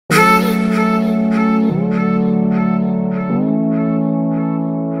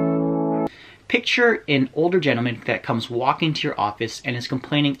Picture an older gentleman that comes walking to your office and is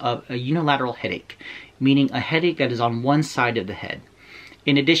complaining of a unilateral headache, meaning a headache that is on one side of the head,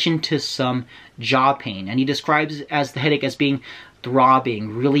 in addition to some jaw pain. And he describes the headache as being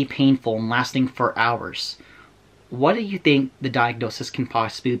throbbing, really painful, and lasting for hours. What do you think the diagnosis can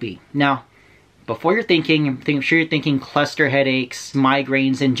possibly be? Now, before you're thinking, I'm sure you're thinking cluster headaches,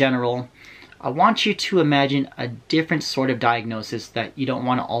 migraines in general. I want you to imagine a different sort of diagnosis that you don't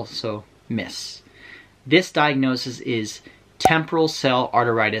want to also miss. This diagnosis is temporal cell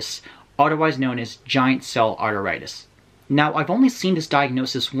arteritis, otherwise known as giant cell arteritis. Now, I've only seen this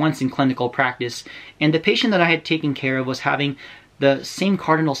diagnosis once in clinical practice, and the patient that I had taken care of was having the same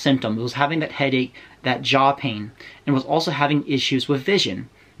cardinal symptoms, was having that headache, that jaw pain, and was also having issues with vision.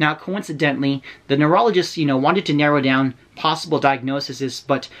 Now, coincidentally, the neurologist, wanted to narrow down possible diagnoses,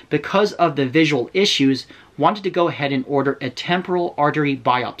 but because of the visual issues, wanted to go ahead and order a temporal artery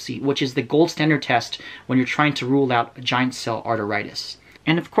biopsy, which is the gold standard test when you're trying to rule out giant cell arteritis.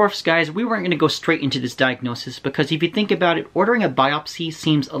 And of course, guys, we weren't going to go straight into this diagnosis because if you think about it, ordering a biopsy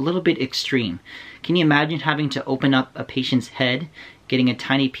seems a little bit extreme. Can you imagine having to open up a patient's head, getting a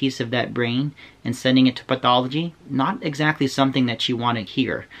tiny piece of that brain, and sending it to pathology? Not exactly something that you want to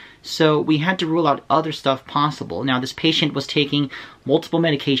hear. So we had to rule out other stuff possible. Now, this patient was taking multiple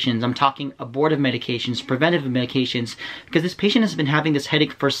medications. I'm talking abortive medications, preventive medications, because this patient has been having this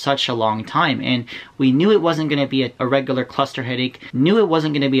headache for such a long time, and we knew it wasn't going to be a regular cluster headache, knew it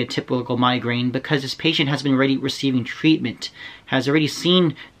wasn't going to be a typical migraine, because this patient has been already receiving treatment, has already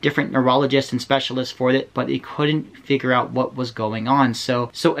seen different neurologists and specialists for it, but they couldn't figure out what was going on. So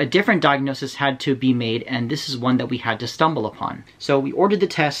a different diagnosis had to be made, and this is one that we had to stumble upon. So we ordered the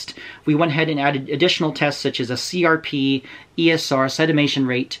test. We went ahead and added additional tests such as a CRP, ESR, sedimation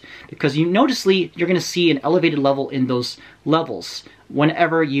rate, because noticeably you're going to see an elevated level in those levels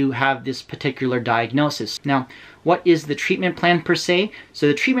whenever you have this particular diagnosis. Now, what is the treatment plan per se? So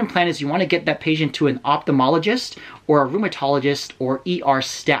the treatment plan is you want to get that patient to an ophthalmologist or a rheumatologist or ER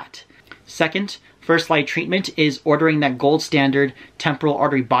stat. Second, first line treatment is ordering that gold standard temporal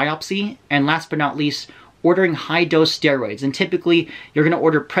artery biopsy. And last but not least, ordering high dose steroids. And typically you're going to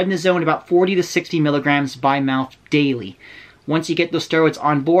order prednisone about 40 to 60 milligrams by mouth daily. Once you get those steroids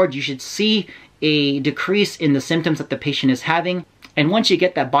on board, you should see a decrease in the symptoms that the patient is having. And once you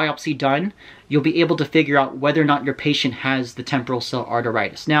get that biopsy done, you'll be able to figure out whether or not your patient has the temporal cell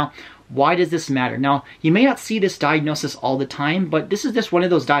arteritis. Now, why does this matter? Now, you may not see this diagnosis all the time, but this is just one of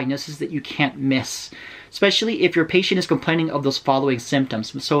those diagnoses that you can't miss, especially if your patient is complaining of those following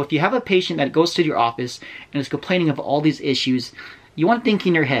symptoms. So if you have a patient that goes to your office and is complaining of all these issues, you want to think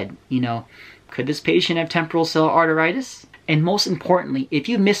in your head, could this patient have temporal cell arteritis? And most importantly, if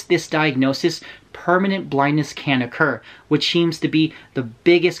you miss this diagnosis, permanent blindness can occur, which seems to be the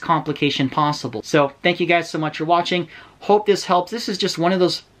biggest complication possible. So thank you guys so much for watching. Hope this helps. This is just one of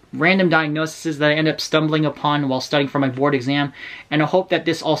those random diagnoses that I end up stumbling upon while studying for my board exam. And I hope that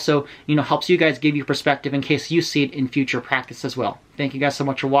this also, helps you guys, give you perspective in case you see it in future practice as well. Thank you guys so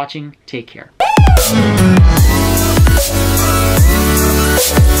much for watching. Take care.